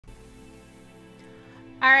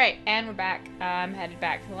Alright, and we're back. I'm headed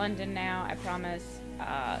back to London now, I promise.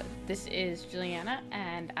 This is Juliana,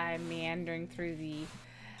 and I'm meandering through the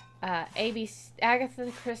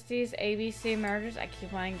Agatha Christie's ABC murders. I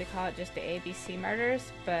keep wanting to call it just the ABC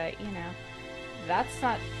murders, but, you know, that's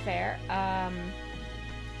not fair.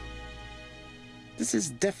 This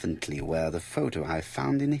is definitely where the photo I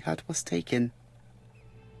found in the hut was taken.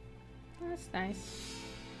 That's nice.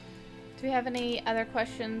 Do we have any other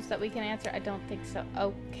questions that we can answer? I don't think so.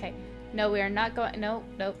 Okay. No, we are not going. Nope.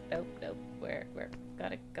 We're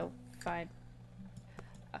gotta go find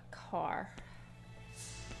a car.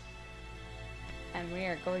 And we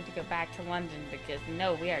are going to go back to London because,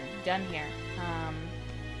 no, we are done here.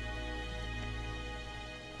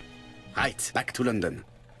 Right, back to London.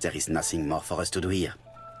 There is nothing more for us to do here.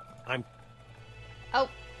 Oh.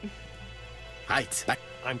 Right, back.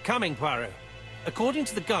 I'm coming, Poirot. According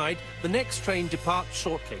to the guide, the next train departs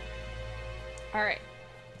shortly. Alright.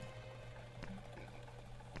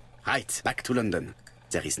 Right, back to London.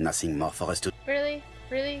 There is nothing more for us to... Really?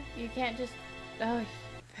 Really? You can't just... Oh,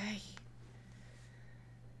 hey.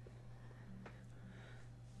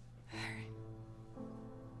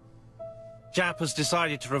 Jap has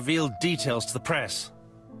decided to reveal details to the press.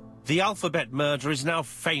 The alphabet murder is now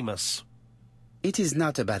famous. It is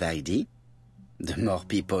not a bad idea. The more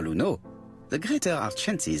people who know, the greater our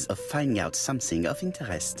chances of finding out something of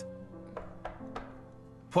interest.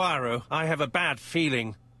 Poirot, I have a bad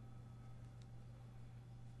feeling.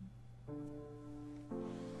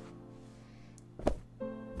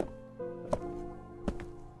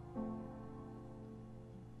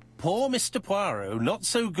 Poor Mr. Poirot, not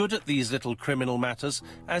so good at these little criminal matters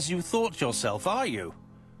as you thought yourself, are you?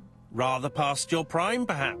 Rather past your prime,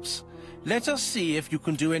 perhaps. Let us see if you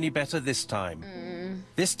can do any better this time.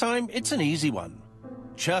 This time, it's an easy one.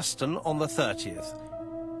 Churston on the 30th.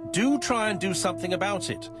 Do try and do something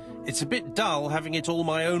about it. It's a bit dull having it all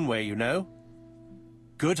my own way, you know.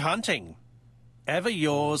 Good hunting. Ever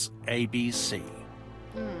yours, ABC.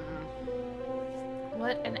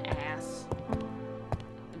 What an ass.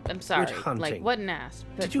 I'm sorry. Good hunting. Like, what an ass.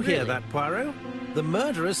 But Did you hear really. that, Poirot? The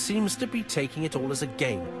murderer seems to be taking it all as a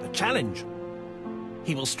game, a challenge.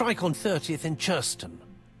 He will strike on 30th in Churston.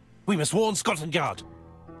 We must warn Scotland Yard.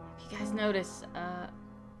 You guys notice,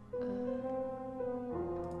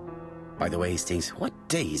 By the way, Hastings, what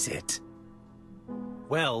day is it?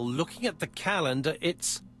 Well, looking at the calendar,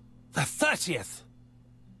 it's the 30th.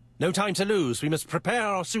 No time to lose. We must prepare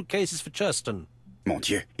our suitcases for Churston. Mon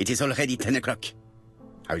Dieu, it is already 10 o'clock.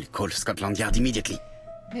 I will call Scotland Yard immediately.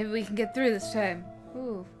 maybe we can get through this time.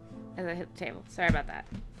 Ooh. As I hit the table. Sorry about that,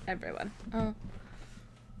 everyone.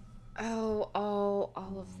 All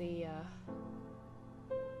of the,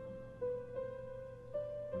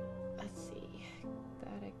 let's see.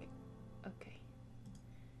 Okay.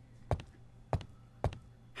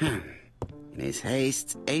 In his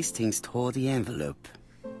haste, Hastings tore the envelope.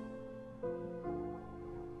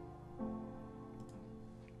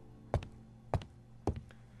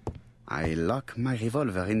 I lock my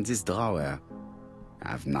revolver in this drawer.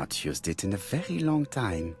 I've not used it in a very long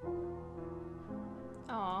time.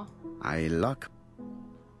 Aw. I lock...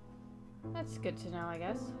 That's good to know, I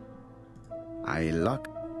guess. I lock...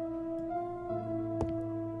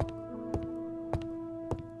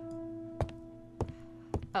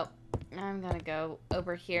 Oh, I'm gonna go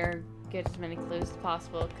over here, get as many clues as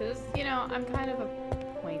possible, because, you know, I'm kind of a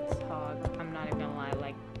points hog. I'm not even gonna lie,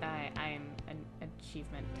 like, I am an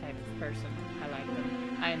achievement type of person. I like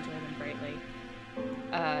them. I enjoy them greatly.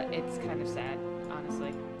 It's kind of sad,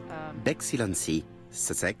 honestly. Bexillancy,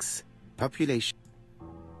 Sussex, population...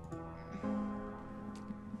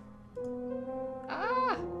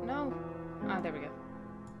 Ah! No! Ah, there we go.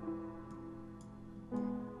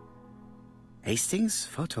 Hastings'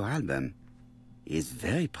 photo album. He is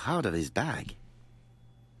very proud of his bag.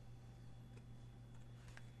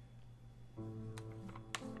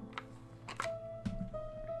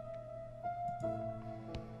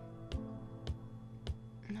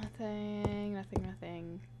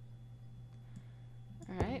 Nothing.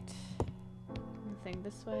 Alright. Nothing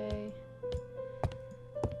this way.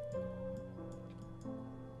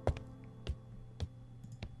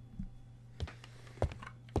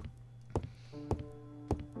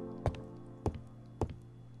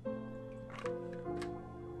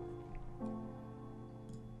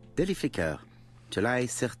 Daily Flicker, July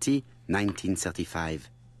 30, 1935.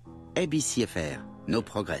 ABC affair, no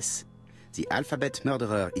progress. The alphabet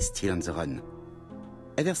murderer is still on the run.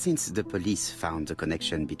 Ever since the police found the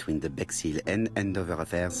connection between the Bexhill and Andover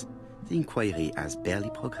affairs, the inquiry has barely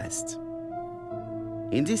progressed.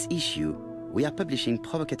 In this issue, we are publishing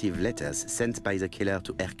provocative letters sent by the killer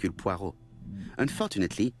to Hercule Poirot.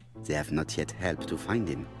 Unfortunately, they have not yet helped to find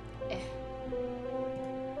him.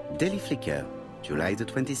 Daily Flicker, July the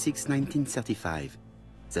 26th, 1935.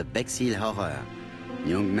 The Bexhill Horror.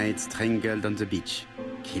 Young maid strangled on the beach.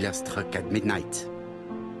 Killer struck at midnight.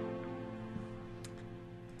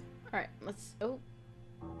 Alright, let's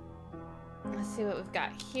see what we've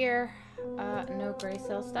got here. No gray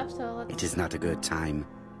cell stuff, so let's... It is not a good time.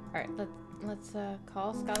 Alright, let's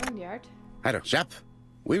call Scotland Yard. Hello, chap.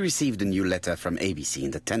 We received a new letter from ABC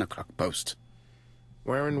in the 10 o'clock post.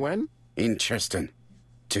 Where and when? In Churston.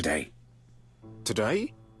 Today.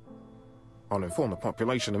 Today? I'll inform the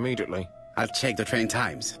population immediately. I'll check the train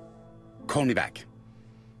times. Call me back.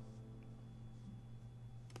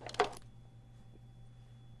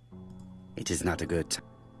 It is not a good time.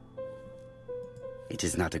 It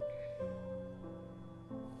is not a...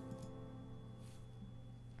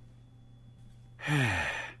 Ah.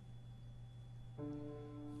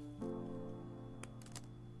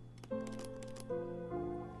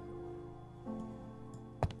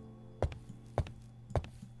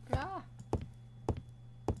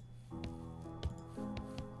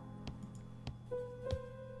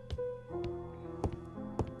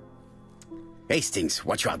 Hastings,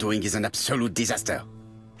 what you are doing is an absolute disaster.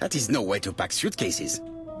 That is no way to pack suitcases.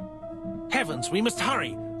 Heavens, we must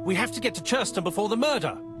hurry! We have to get to Churston before the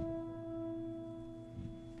murder!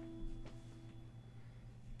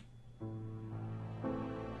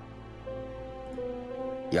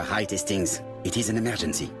 You're right, Hastings. It is an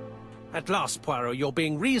emergency. At last, Poirot, you're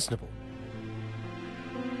being reasonable.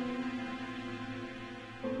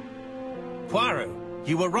 Poirot,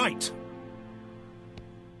 you were right.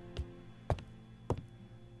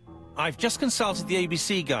 I've just consulted the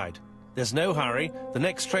ABC guide. There's no hurry. The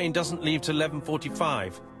next train doesn't leave till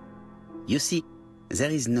 11:45. You see, there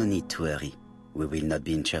is no need to hurry. We will not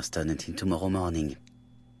be in Churston until tomorrow morning.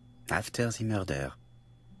 After the murder.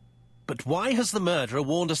 But why has the murderer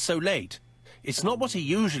warned us so late? It's not what he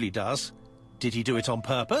usually does. Did he do it on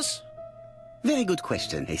purpose? Very good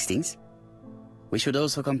question, Hastings. We should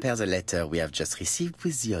also compare the letter we have just received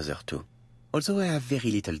with the other two. Although I have very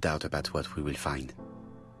little doubt about what we will find.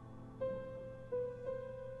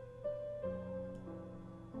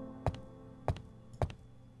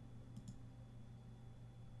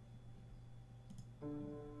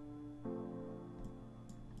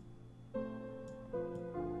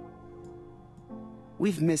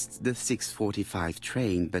 We've missed the 6:45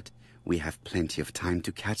 train, but we have plenty of time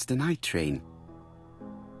to catch the night train.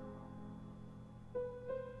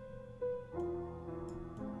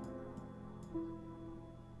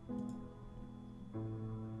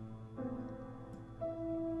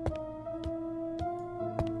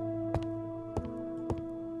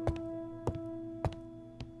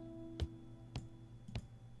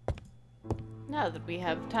 Now that we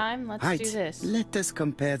have time, let's Right, do this. let us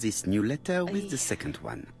compare this new letter with the second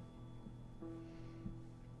one.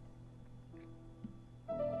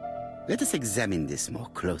 Let us examine this more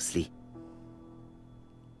closely.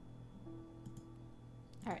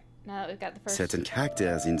 Alright, now that we've got the first... Certain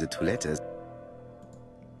characters in the two letters.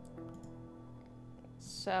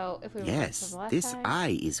 So, if we Yes, the last this time...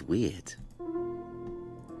 I is weird.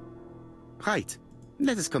 Right,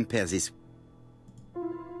 let us compare this.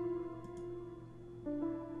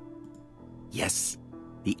 Yes,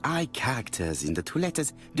 the I characters in the two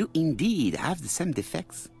letters do indeed have the same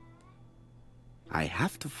defects. I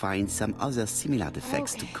have to find some other similar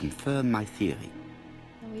defects to confirm my theory.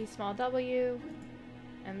 And we small W,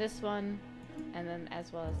 and this one, and then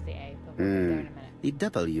as well as the A, but we'll get there in a minute. The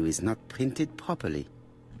W is not printed properly.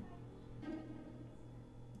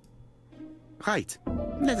 Right,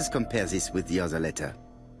 let us compare this with the other letter.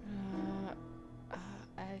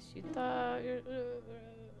 As you thought...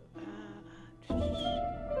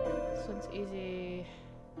 this one's easy.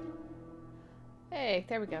 Hey,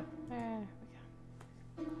 there we go. There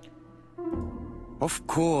we go. Of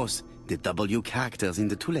course, the W characters in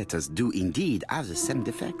the two letters do indeed have the same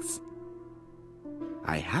defects.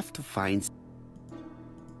 I have to find...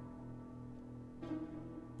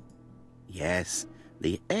 Yes,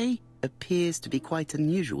 the A appears to be quite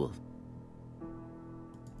unusual.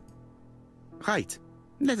 Right,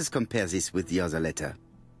 let us compare this with the other letter.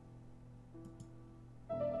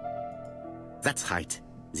 That's right.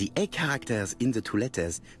 The A characters in the two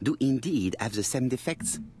letters do indeed have the same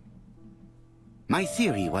defects. My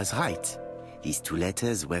theory was right. These two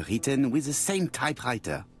letters were written with the same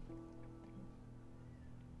typewriter.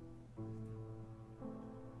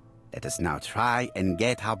 Let us now try and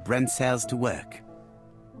get our brain cells to work.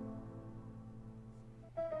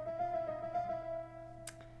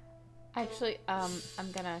 Actually, I'm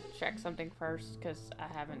gonna check something first, because I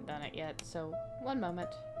haven't done it yet, so one moment.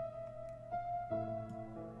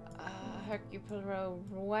 Hercule Road,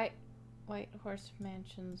 White Horse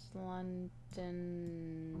Mansions, London,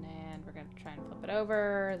 and we're gonna try and flip it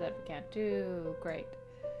over. That we can't do. Great.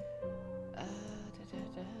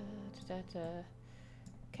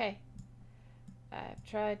 Okay. I've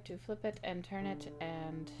tried to flip it and turn it,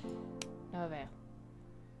 and no avail.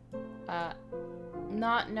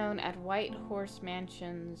 Not known at White Horse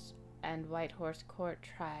Mansions and White Horse Court.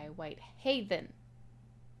 Try White Haven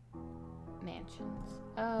Mansions.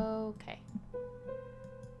 Okay.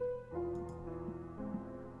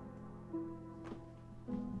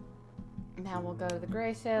 Now we'll go to the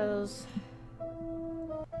Grey Sales.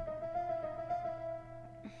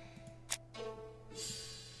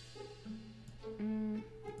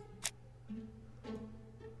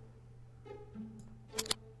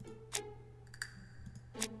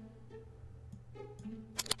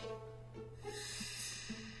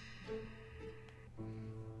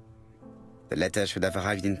 The letter should have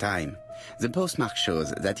arrived in time. The postmark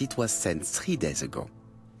shows that it was sent 3 days ago.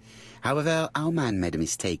 However, our man made a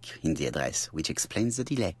mistake in the address, which explains the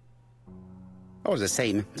delay. All the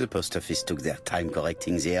same, the post office took their time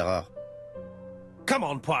correcting the error. Come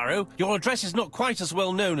on, Poirot. Your address is not quite as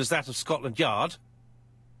well known as that of Scotland Yard.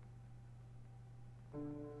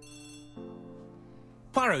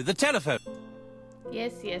 Poirot, the telephone.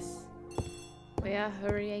 Yes, yes. We are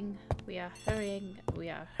hurrying. We are hurrying. We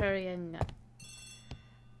are hurrying.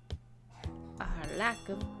 Our lack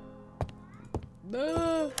of...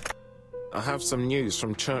 I have some news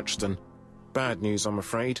from Churchton. Bad news, I'm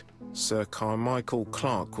afraid. Sir Carmichael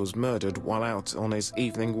Clark was murdered while out on his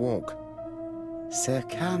evening walk. Sir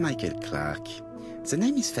Carmichael Clark. The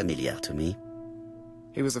name is familiar to me.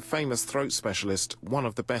 He was a famous throat specialist, one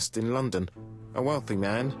of the best in London. A wealthy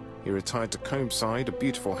man, he retired to Combside, a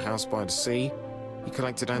beautiful house by the sea. He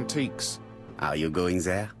collected antiques. Are you going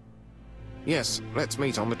there? Yes, let's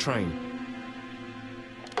meet on the train.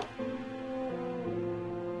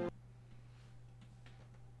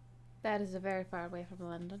 That is very far away from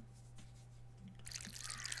London.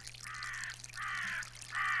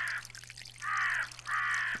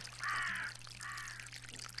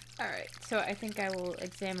 Alright, so I think I will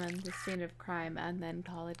examine the scene of crime and then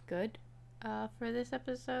call it good for this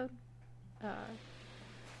episode.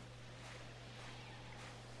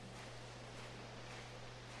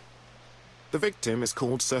 The victim is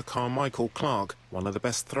called Sir Carmichael Clark, one of the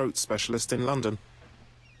best throat specialists in London.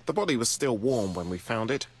 The body was still warm when we found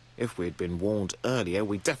it. If we'd been warned earlier,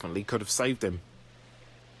 we definitely could have saved him.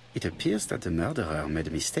 It appears that the murderer made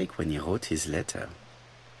a mistake when he wrote his letter.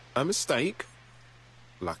 A mistake?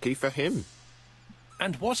 Lucky for him.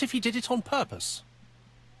 And what if he did it on purpose?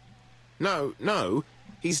 No.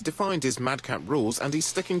 He's defined his madcap rules and he's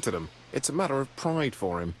sticking to them. It's a matter of pride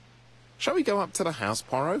for him. Shall we go up to the house,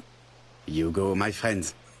 Poirot? You go, my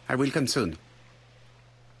friend. I will come soon.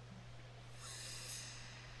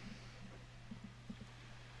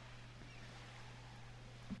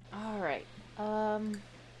 Alright,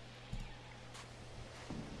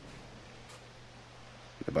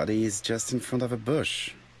 The body is just in front of a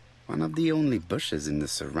bush. One of the only bushes in the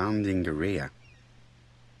surrounding area.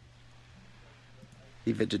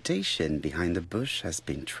 The vegetation behind the bush has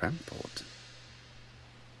been trampled.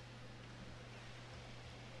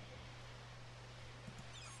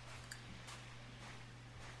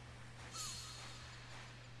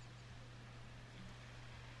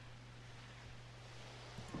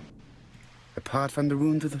 Apart from the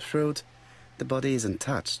wound to the throat, the body is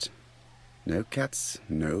untouched. No cuts,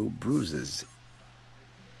 no bruises.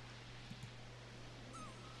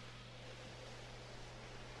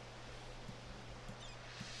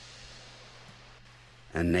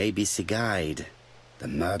 An ABC guide. The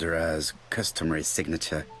murderer's customary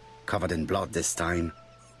signature, covered in blood this time.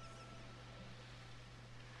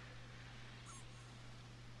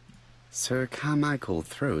 Sir Carmichael's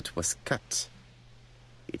throat was cut.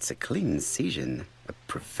 It's a clean incision, a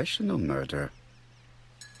professional murder.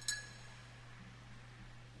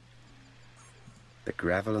 The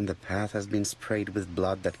gravel on the path has been sprayed with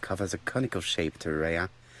blood that covers a conical-shaped area,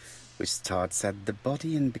 which starts at the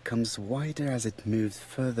body and becomes wider as it moves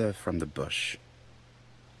further from the bush.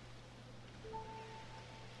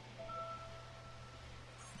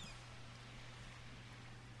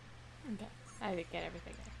 okay. I did get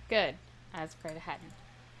everything there. Good. I was afraid I hadn't.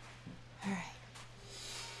 Alright.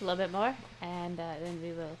 A little bit more, and then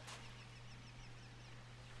we will...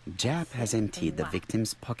 Jap has emptied the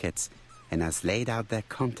victim's pockets and has laid out their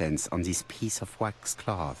contents on this piece of wax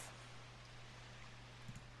cloth.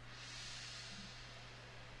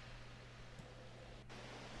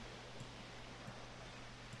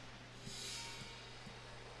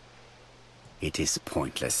 It is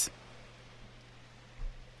pointless.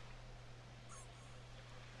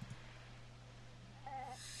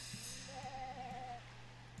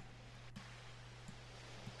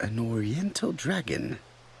 An oriental dragon.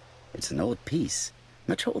 It's an old piece,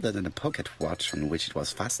 much older than the pocket watch on which it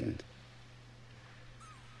was fastened.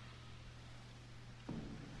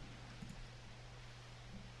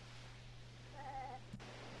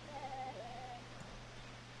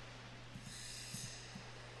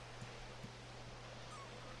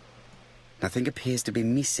 Nothing appears to be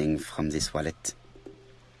missing from this wallet.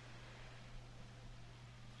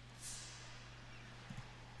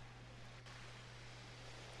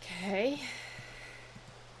 Okay.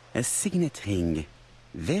 A signet ring,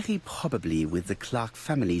 very probably with the Clark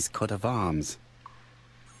family's coat of arms.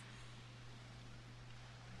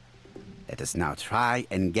 Let us now try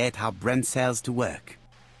and get our brain cells to work.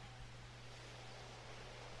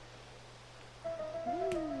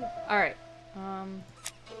 All right.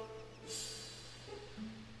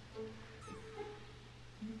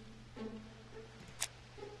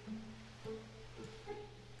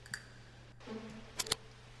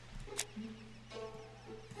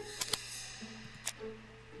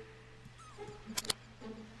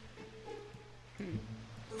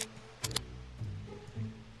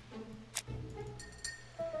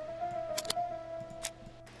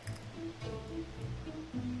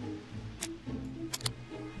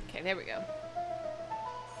 Okay, there we go.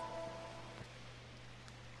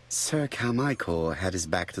 Sir Carmichael had his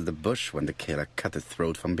back to the bush when the killer cut his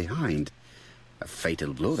throat from behind. A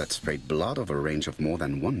fatal blow that sprayed blood over a range of more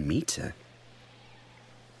than 1 meter.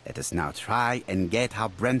 Let us now try and get our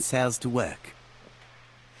brain cells to work.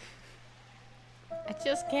 I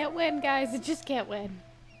just can't win, guys. I just can't win.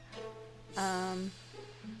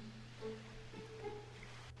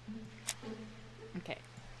 Okay.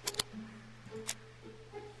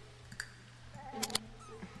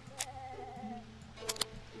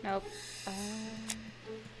 Nope.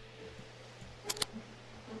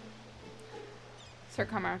 Sir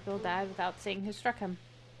Carmichael died without seeing who struck him.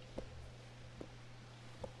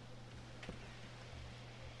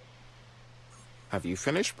 Have you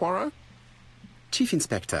finished, Poirot? Chief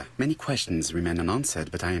Inspector, many questions remain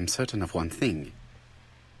unanswered, but I am certain of one thing.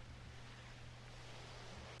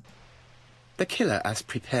 The killer has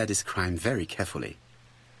prepared his crime very carefully.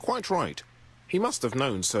 Quite right. He must have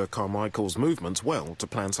known Sir Carmichael's movements well to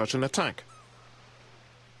plan such an attack.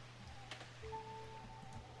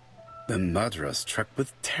 The murderer struck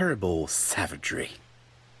with terrible savagery.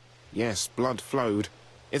 Yes, blood flowed.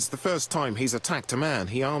 It's the first time he's attacked a man.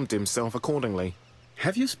 He armed himself accordingly.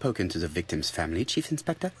 Have you spoken to the victim's family, Chief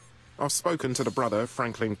Inspector? I've spoken to the brother,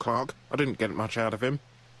 Franklin Clark. I didn't get much out of him.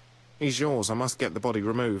 He's yours. I must get the body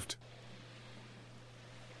removed.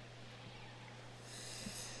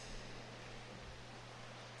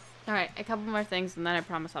 Alright, a couple more things and then I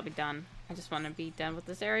promise I'll be done. I just want to be done with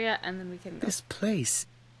this area and then we can go. This place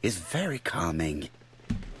is very calming.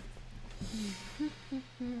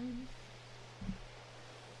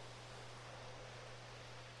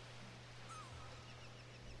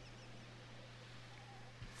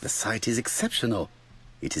 The site is exceptional.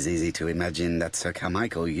 It is easy to imagine that Sir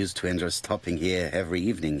Carmichael used to enjoy stopping here every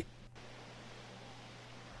evening.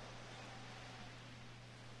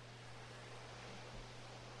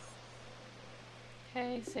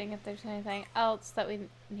 Okay, seeing if there's anything else that we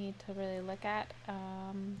need to really look at.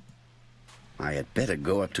 I had better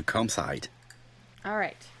go up to campsite.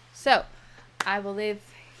 Alright, so I will leave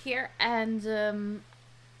here and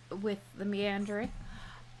with the meandering.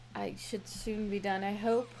 I should soon be done, I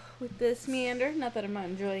hope, with this meander. Not that I'm not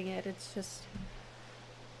enjoying it, it's just...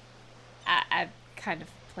 I've kind of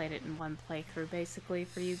played it in one playthrough, basically,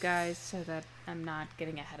 for you guys, so that I'm not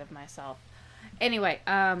getting ahead of myself. Anyway,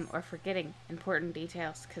 or forgetting important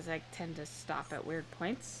details, because I tend to stop at weird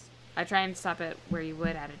points. I try and stop it where you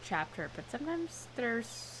would at a chapter, but sometimes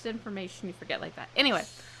there's information you forget like that. Anyway,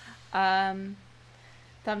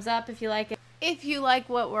 thumbs up if you like it. If you like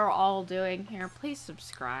what we're all doing here, please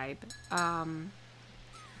subscribe. Feel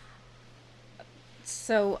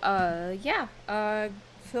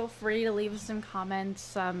free to leave us some comments,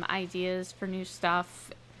 some ideas for new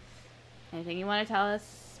stuff. Anything you want to tell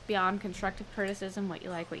us beyond constructive criticism, what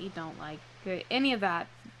you like, what you don't like, any of that.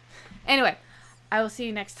 Anyway, I will see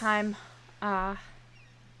you next time.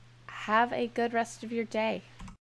 Have a good rest of your day.